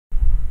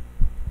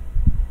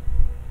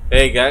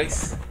Hey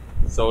guys,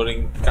 so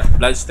in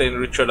Bloodstained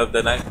Ritual of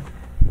the Night,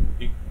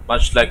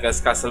 much like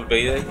as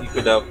Castlevania, you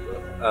could have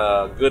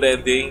a good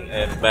ending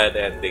and bad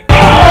ending.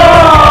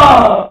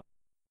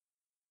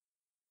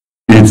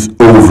 It's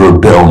over,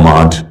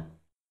 Belmont.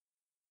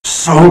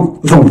 So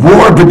the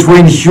war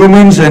between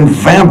humans and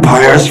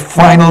vampires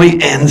finally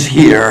ends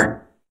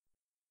here.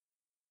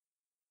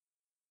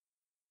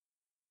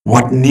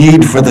 What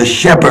need for the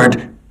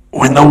shepherd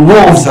when the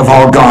wolves have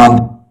all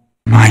gone?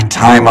 My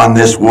time on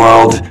this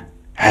world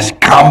has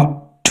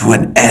come to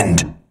an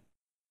end.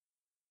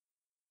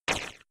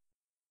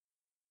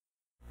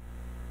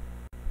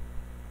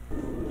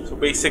 So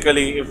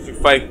basically, if you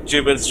fight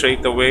Jibble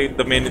straight away,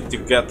 the minute you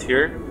get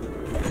here,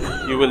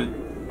 you will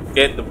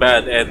get the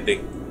bad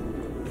ending.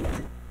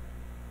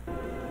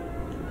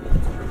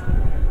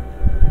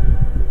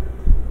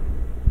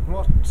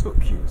 What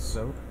took you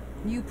so?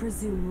 You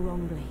presume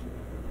wrongly.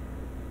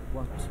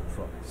 What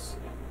price?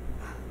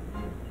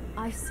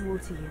 I swore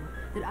to you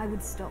that I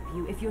would stop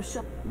you if your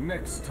shop.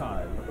 Next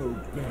time,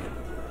 old man.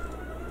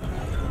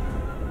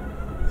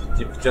 If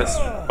you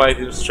just fight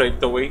him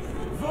straight away, you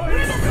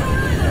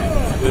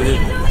will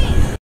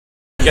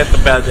get the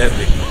bad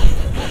ending.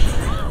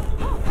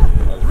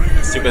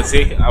 As you can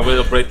see, I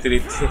will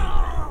obliterate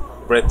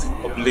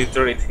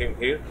him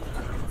here.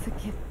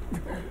 Forgive.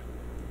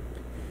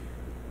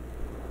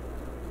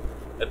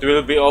 It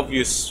will be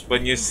obvious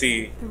when you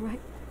see The right.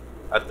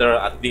 at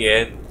the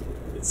end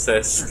it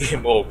says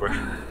game over.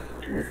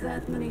 With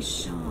that many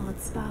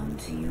shards bound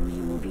to you,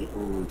 you will be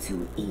all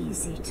too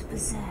easy to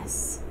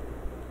possess.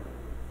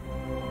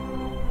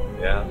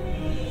 Yeah.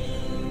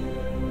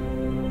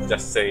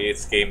 Just say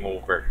it's game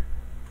over.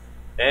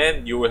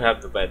 And you will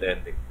have the bad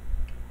ending.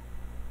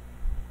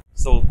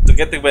 So to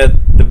get the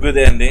good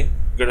ending,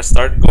 you're gonna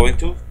start going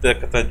to the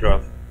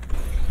cathedral.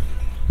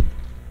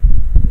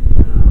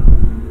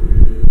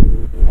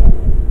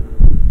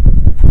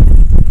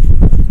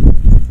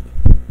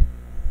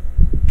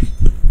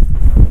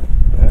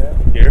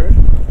 Here.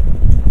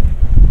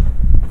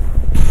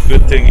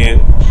 Good thing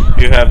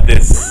you have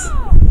this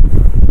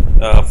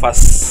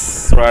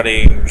fast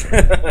running.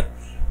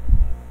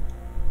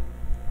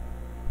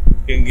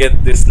 You can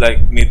get this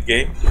like mid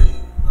game.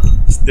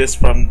 It's this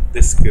from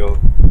this skill.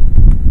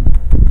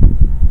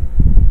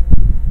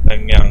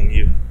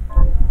 You.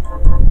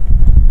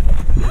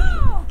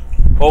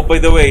 Oh, by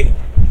the way,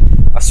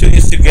 as soon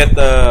as you get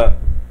the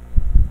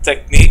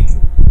technique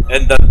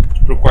and that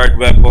required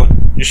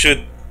weapon, you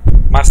should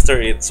master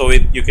it so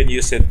you can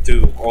use it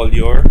to all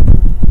your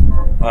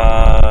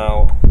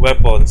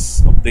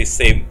weapons of the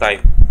same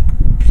type.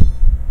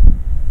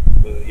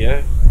 So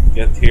yeah,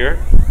 get here.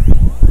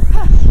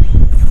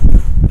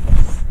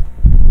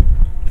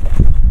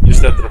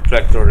 Use that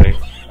reflector ray.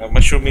 I'm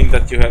assuming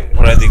that you have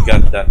already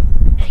got that.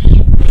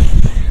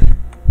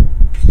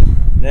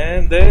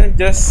 And then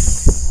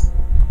just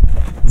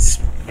it's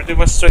pretty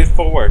much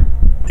straightforward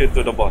to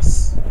the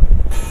boss.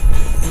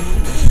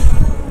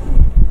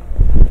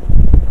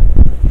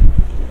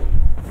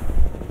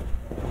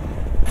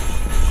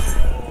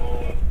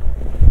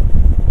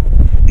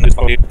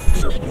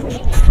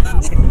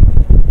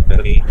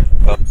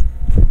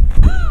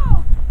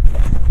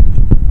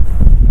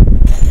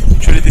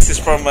 Actually, this is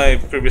from my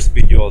previous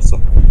video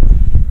also.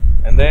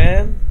 And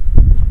then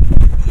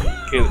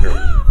kill her.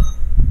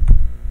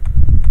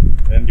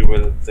 And you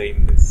will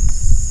obtain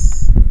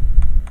this.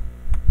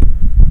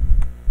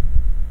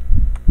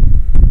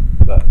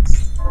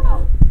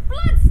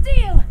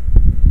 Bloodstained!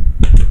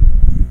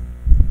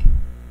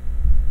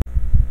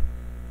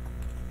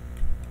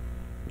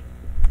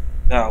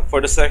 Now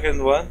for the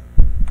second one,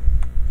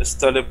 just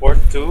teleport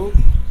to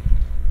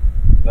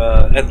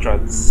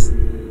entrance.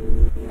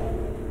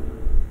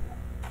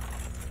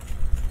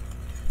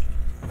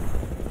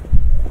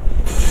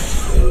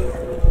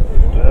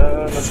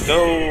 Let's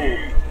go.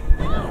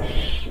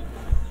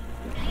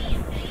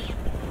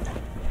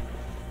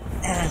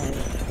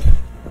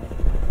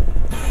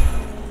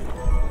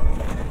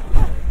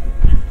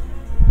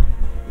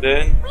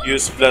 Then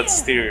use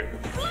Bloodsteal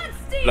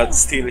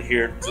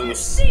here to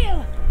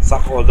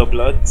suck all the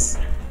bloods.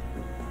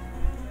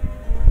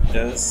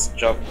 Just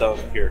jump down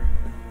here.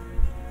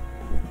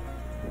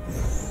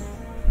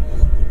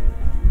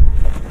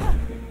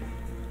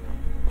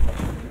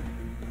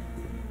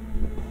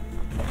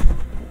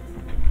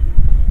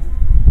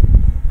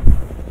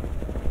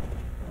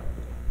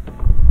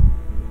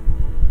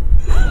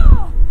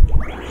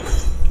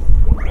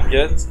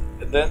 Again,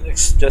 and then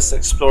just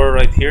explore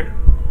right here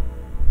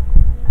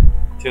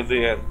till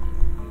the end.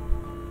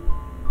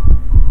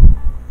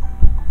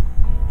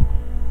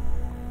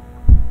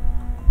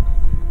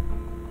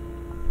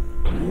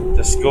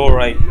 Just go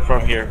right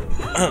from here.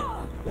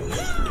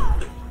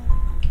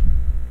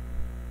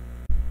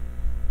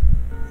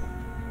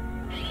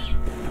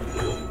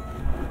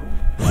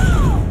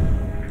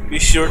 Be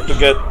sure to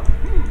get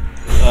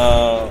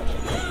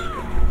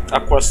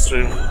Aqua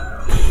Stream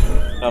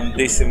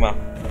Decima.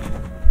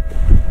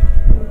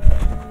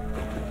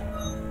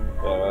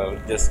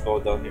 Just go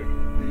down here.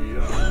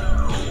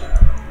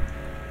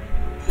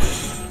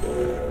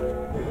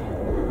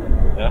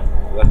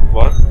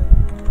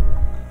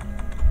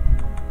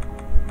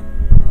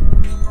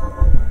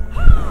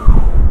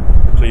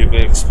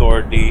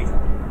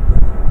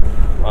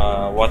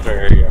 water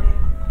area.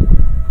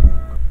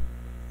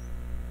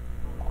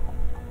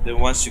 Then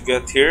once you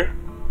get here,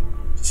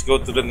 just go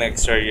to the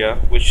next area,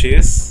 which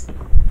is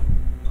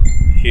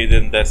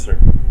Hidden Desert.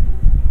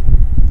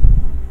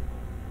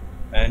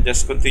 And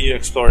just continue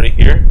exploring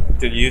here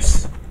until you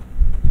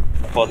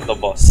spot the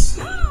boss.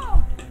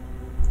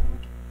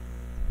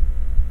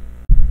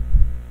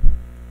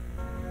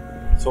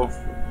 So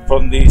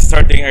from the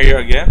starting area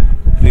again,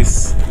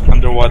 this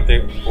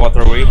underwater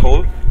waterway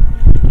hole,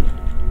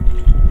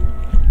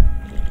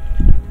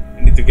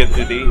 you need to get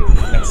to the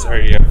next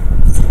area.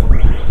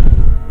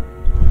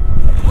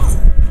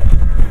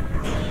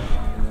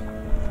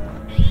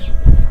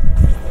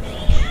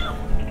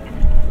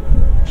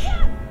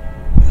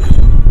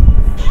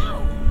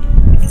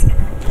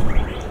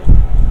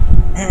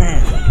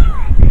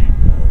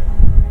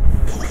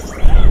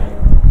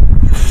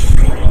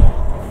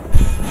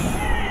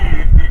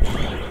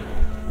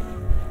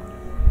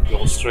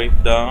 Go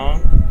straight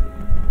down.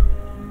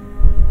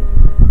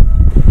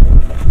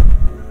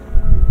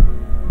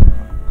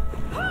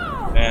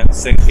 And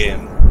sink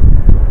in.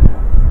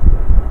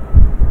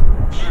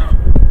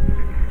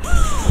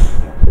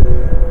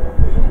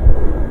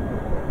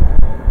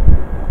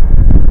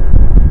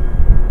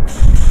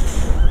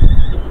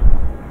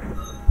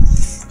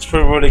 It's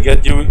probably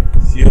good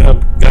you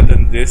have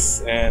gotten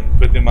this and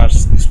pretty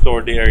much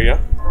explored the area.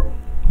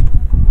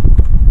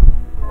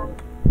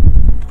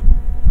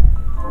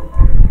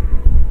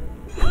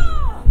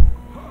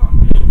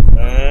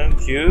 And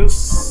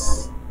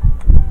use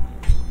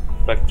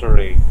Vector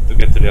Ray to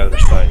get to the other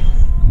side.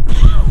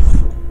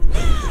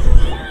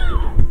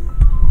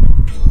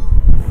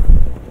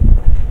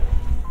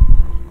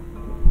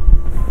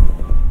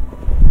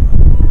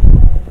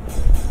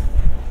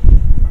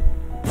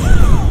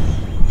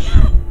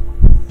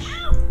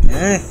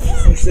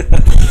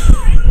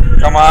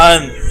 Come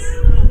on!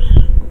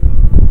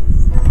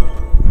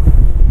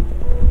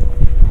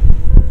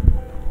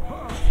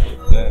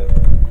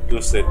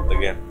 Use it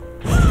again.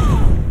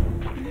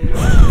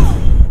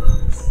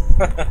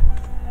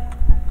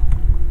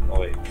 Oh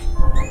wait.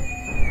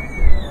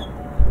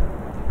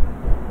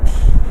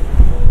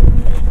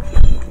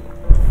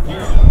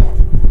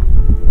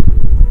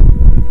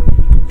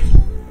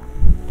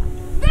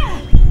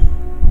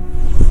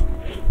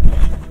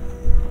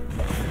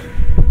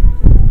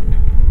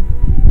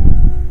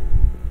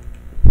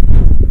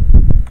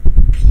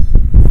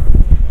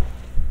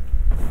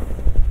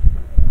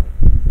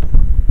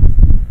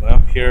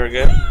 Up here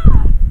again.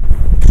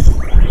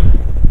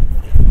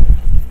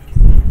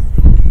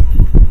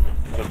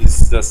 So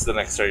this is just the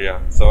next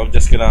area. So I'm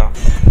just gonna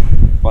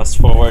fast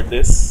forward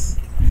this.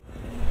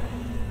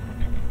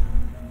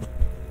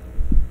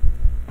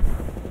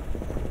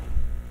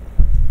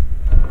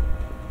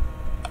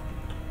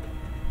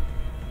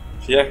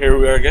 So yeah, here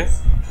we are again.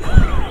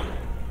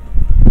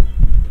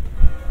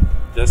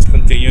 Just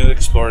continue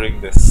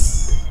exploring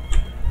this.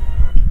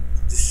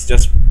 This is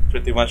just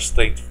pretty much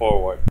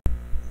straightforward.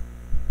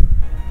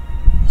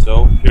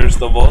 So here's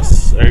the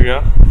boss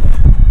area.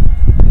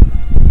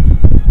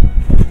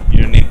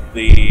 You need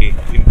the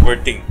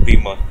inverting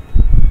demon.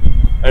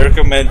 I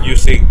recommend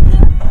using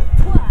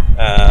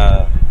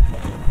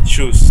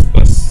shoes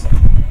because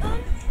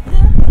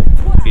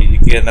you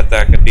can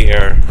attack in the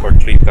air for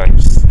 3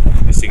 times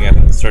using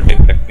a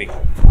certain technique.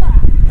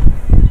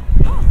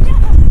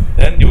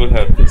 Then you will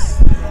have this.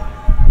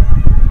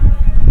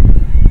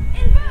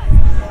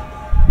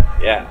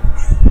 Yeah.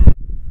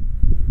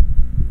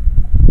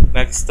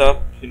 Next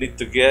up, you need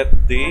to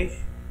get the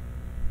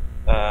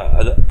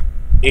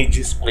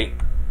Aegis plate.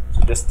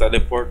 So just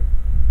teleport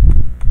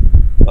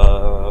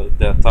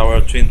the Tower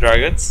of Twin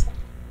Dragons.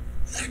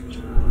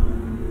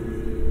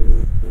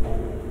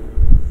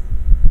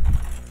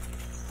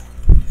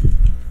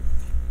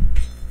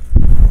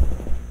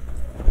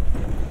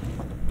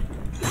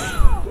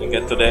 And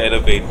get to the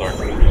elevator.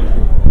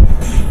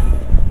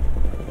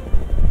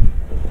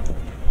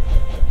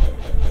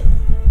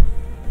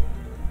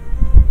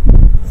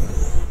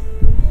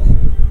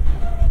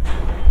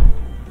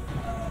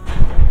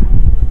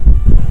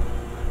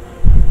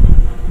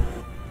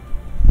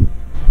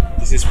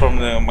 This is from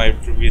my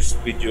previous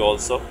video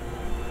also.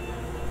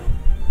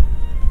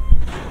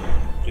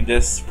 You can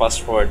just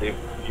fast forward if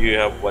you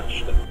have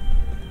watched it.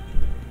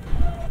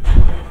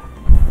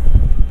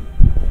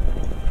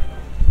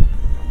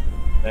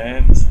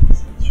 And it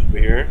should be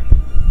here.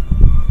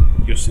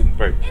 Use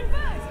invert.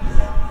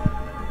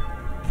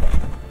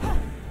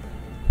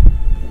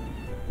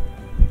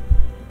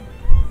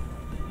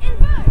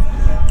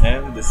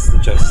 And this is the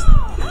chest.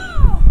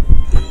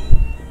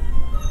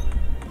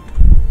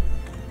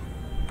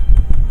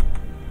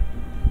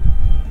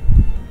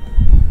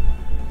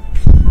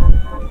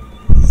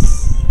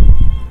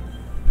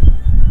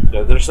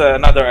 So there's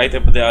another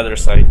item on the other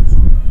side.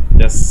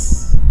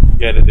 Just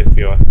get it if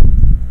you want.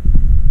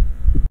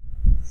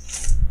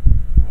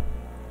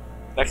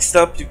 Next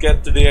up, you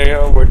get to the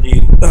area where the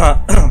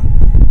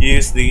you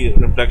use the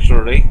reflection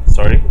ray.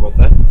 Sorry about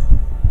that.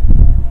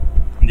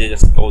 And you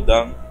just go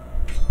down.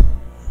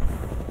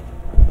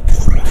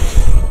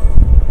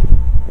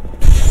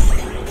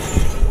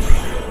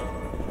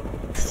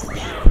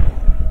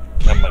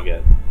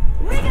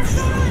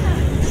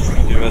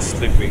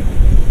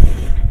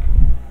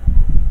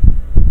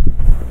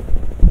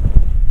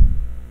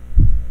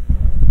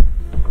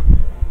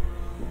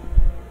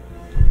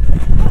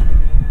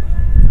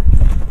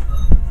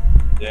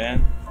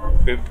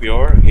 equip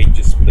your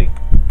Aegis plate.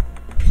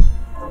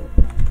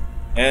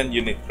 And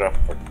you need craft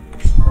for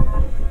this.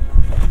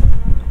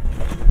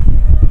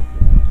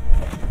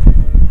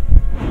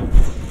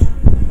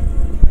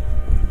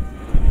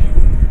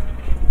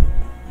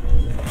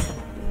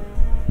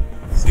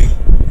 See?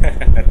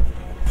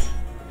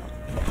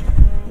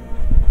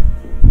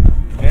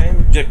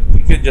 And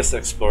you can just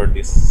explore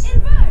this. For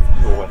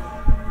what?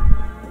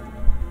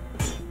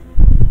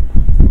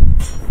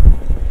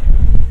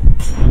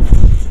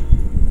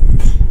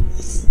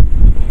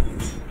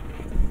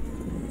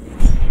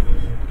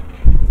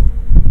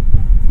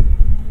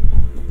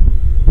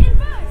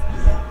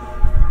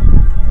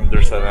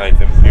 There's an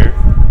item here,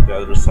 the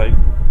other side.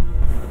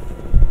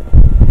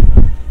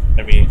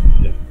 I mean,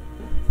 yeah.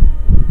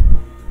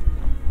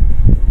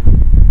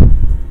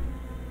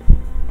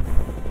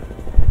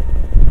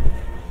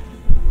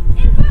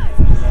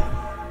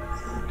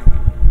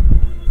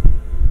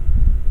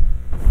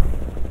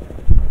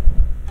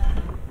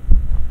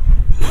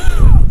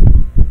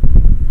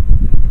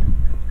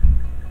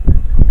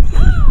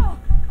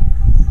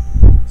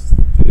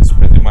 It's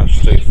pretty much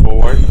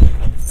straightforward.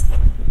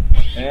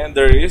 And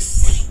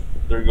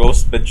there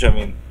goes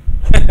Benjamin.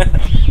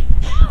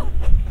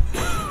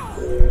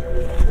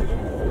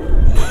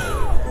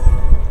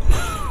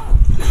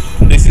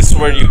 This is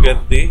where you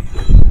get the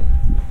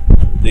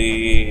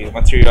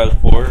material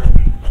for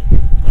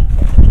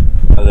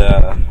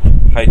the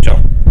high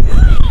jump.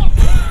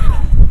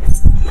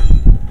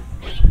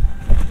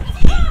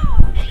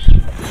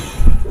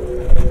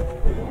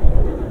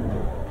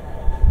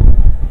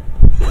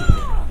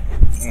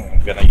 I'm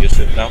gonna use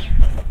it now.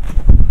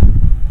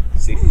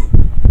 See?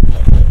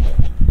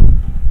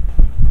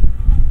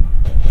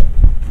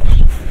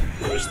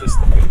 Where's this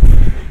thing?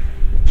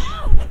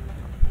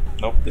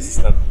 Nope, this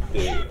is not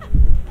the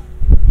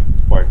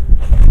part.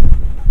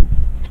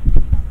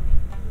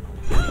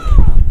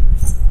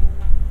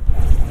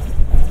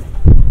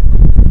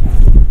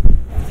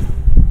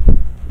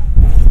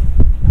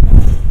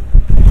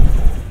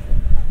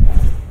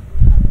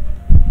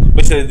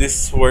 Basically,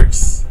 this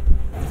works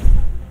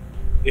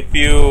if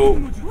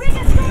you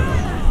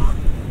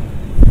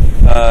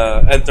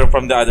enter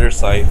from the other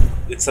side.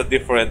 It's a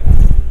different.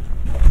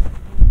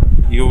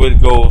 You will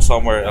go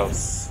somewhere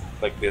else,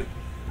 like this.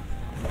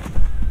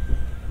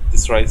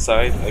 This right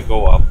side, I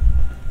go up.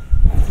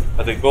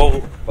 But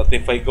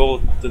if I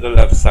go to the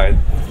left side,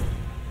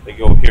 I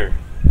go here.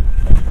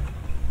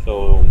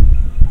 So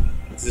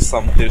this is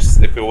some tips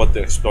if you want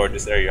to explore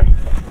this area.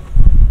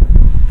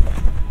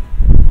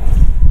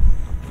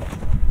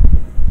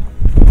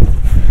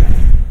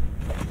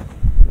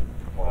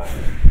 Wow.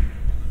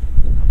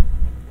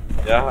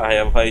 Yeah, I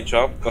have high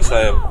jump because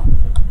I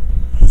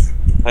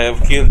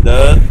have killed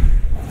that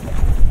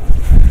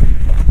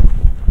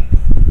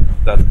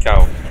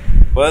cow.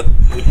 But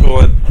if you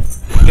want,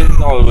 you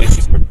can always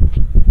use it.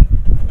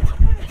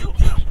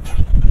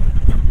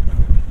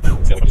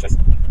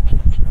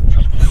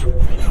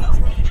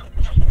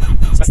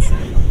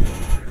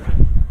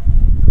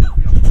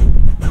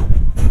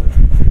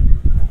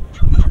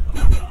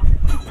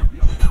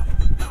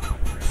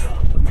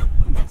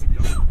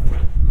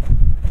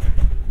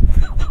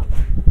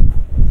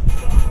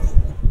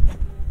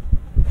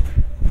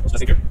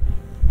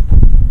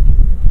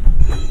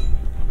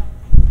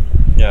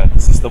 Yeah,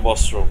 this is the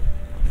boss room.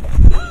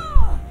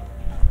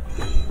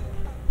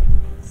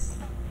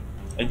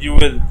 And you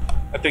will,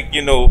 I think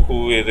you know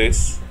who it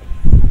is.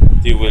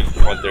 You will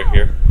wander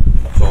here,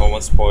 so I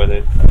won't spoil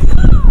it.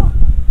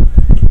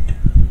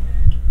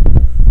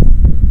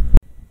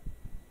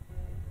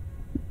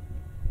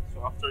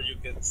 So after you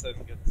get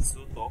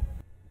Suto, to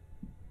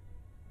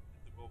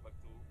go back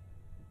to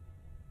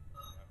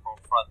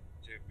confront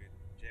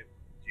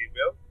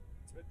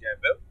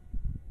Jebel,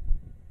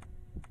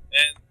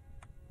 and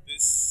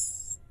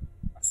this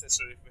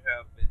accessory if we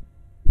have it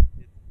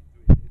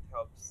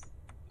helps to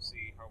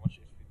see how much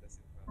HP does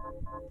it have.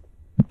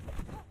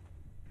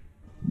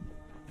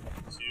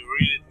 So you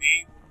really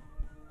need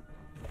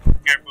to be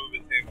careful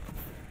with him,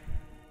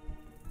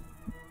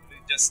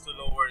 just to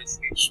lower his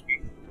HP.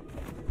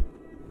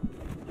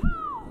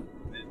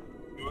 Then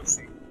you will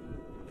see.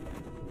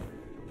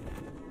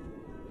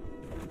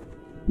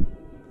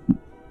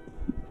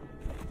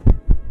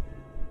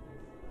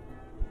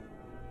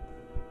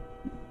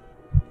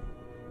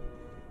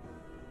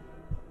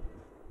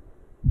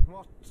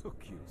 What took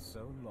you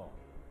so long?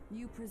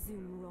 You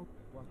presume wrong.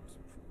 What?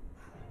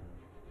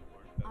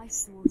 I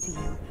swore to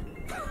you.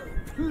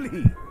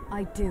 Please!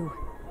 I do.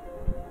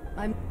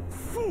 I'm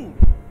Fool!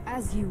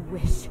 as you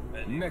wish.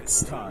 And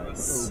Next time,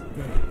 yes.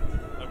 obey.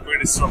 I'm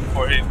pretty strong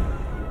for him.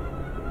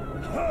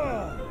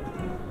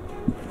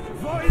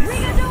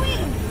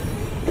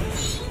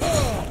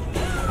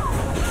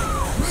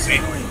 See?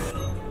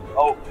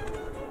 Oh!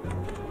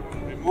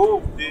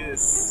 Remove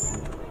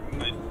this! I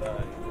might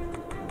die.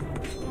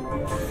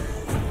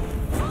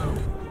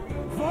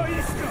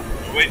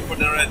 Wait for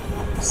the red.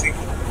 See?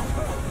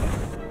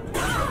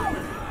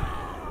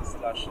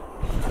 Slash it.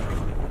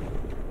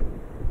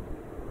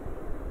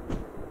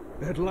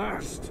 At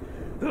last,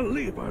 the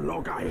Liber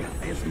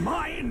Logaeth is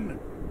mine!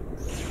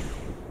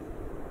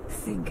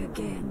 Think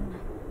again.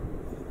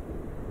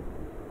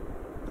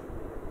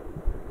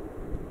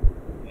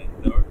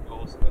 And there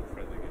goes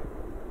Alfred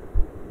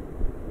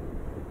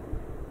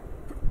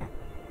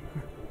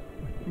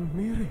again.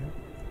 Miriam.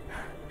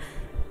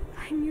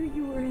 I knew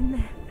you were in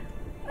there.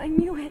 I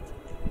knew it.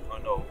 Oh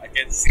no, I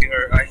can see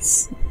her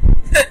eyes.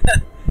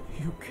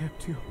 You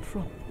kept your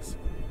promise.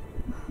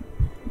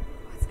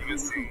 What's You can going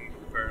see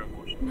her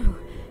emotion. on? No,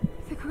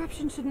 the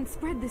corruption shouldn't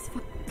spread this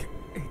far.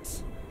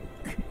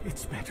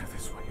 It's better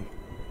this way.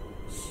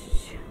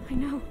 Shh, I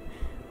know.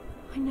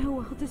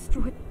 I'll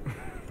destroy.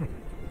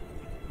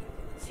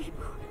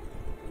 Sibo.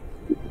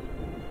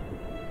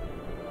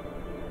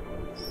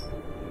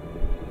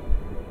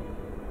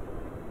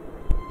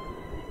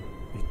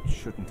 It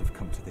shouldn't have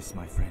come to this,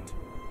 my friend.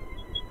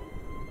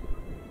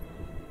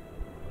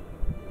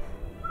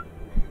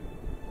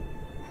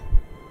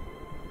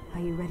 Are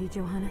you ready,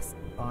 Johannes?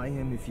 I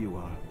am if you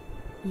are.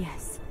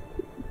 Yes.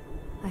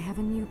 I have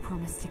a new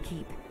promise to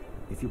keep.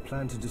 If you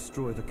plan to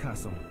destroy the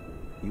castle,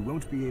 you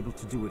won't be able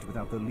to do it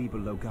without the Liber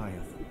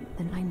Logaeth.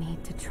 Then I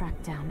need to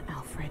track down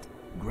Alfred.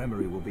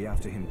 Gremory will be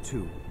after him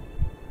too.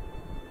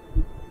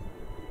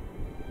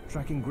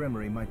 Tracking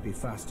Gremory might be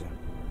faster.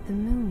 The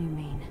moon, you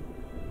mean?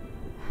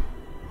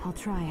 I'll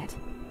try it.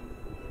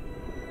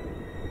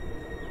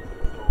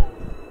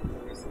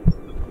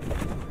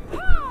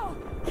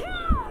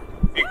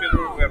 If you can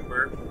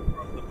remember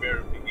from the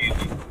very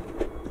beginning,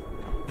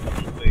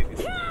 when you play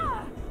this game,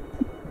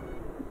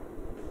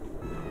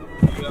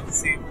 you have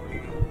seen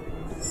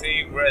the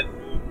same red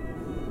moon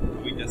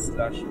we just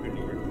slashed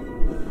earlier.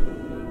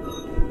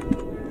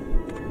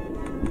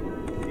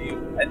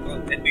 I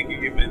think you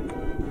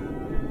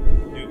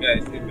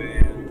guys even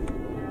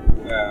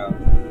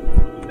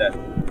do that.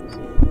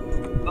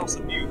 That was a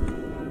view.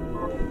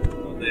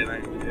 Oh, then I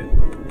did.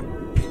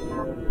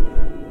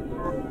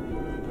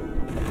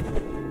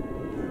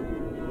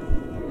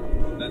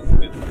 That's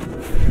good.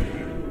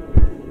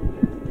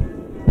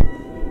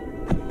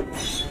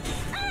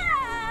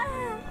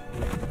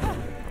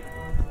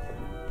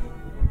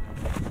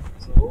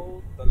 So,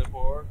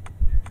 teleport.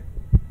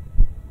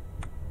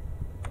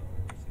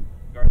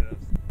 Guard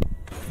us.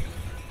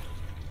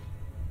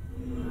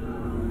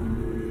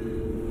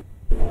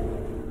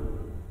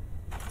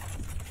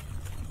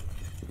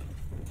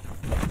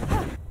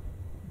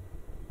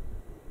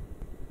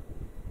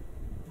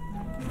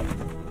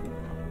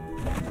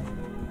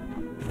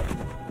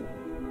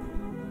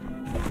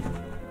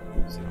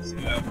 Since you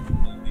have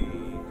all the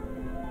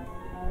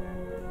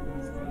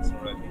skills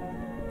already.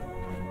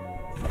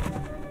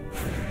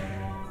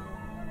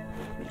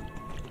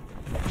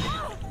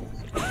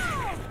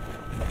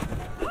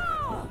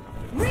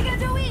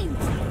 Rigadoin!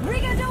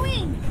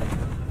 Rigadoin!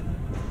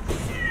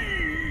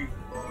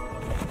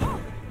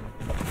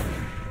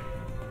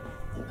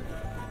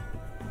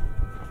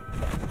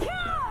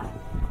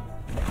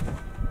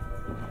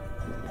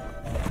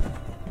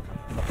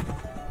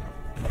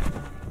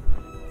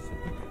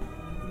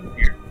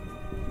 Here.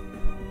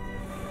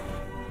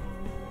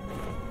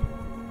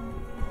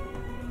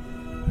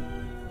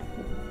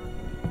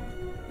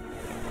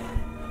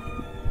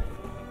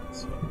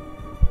 This one.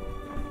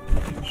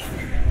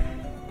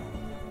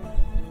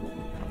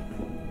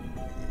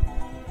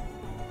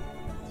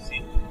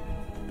 See?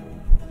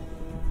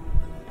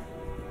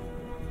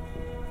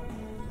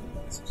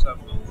 This was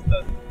happening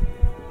that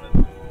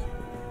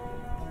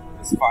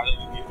just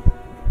following you.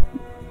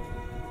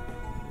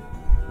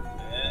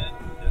 And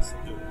just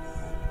do it.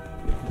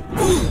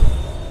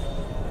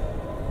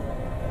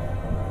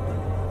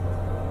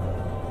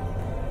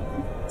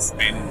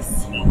 Spin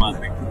is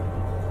romantic.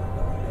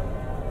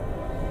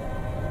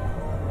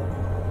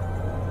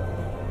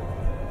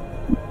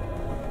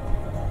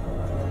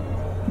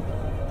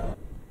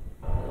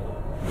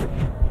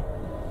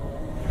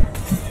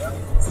 Yeah,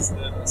 this is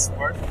the best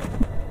part.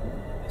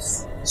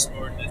 Just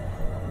stored it in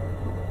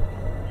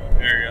your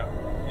area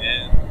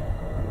and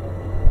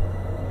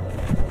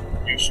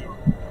you should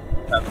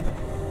have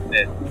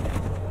dead.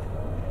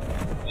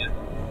 Yeah,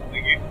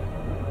 thank you.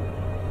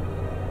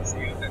 See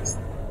you next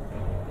time.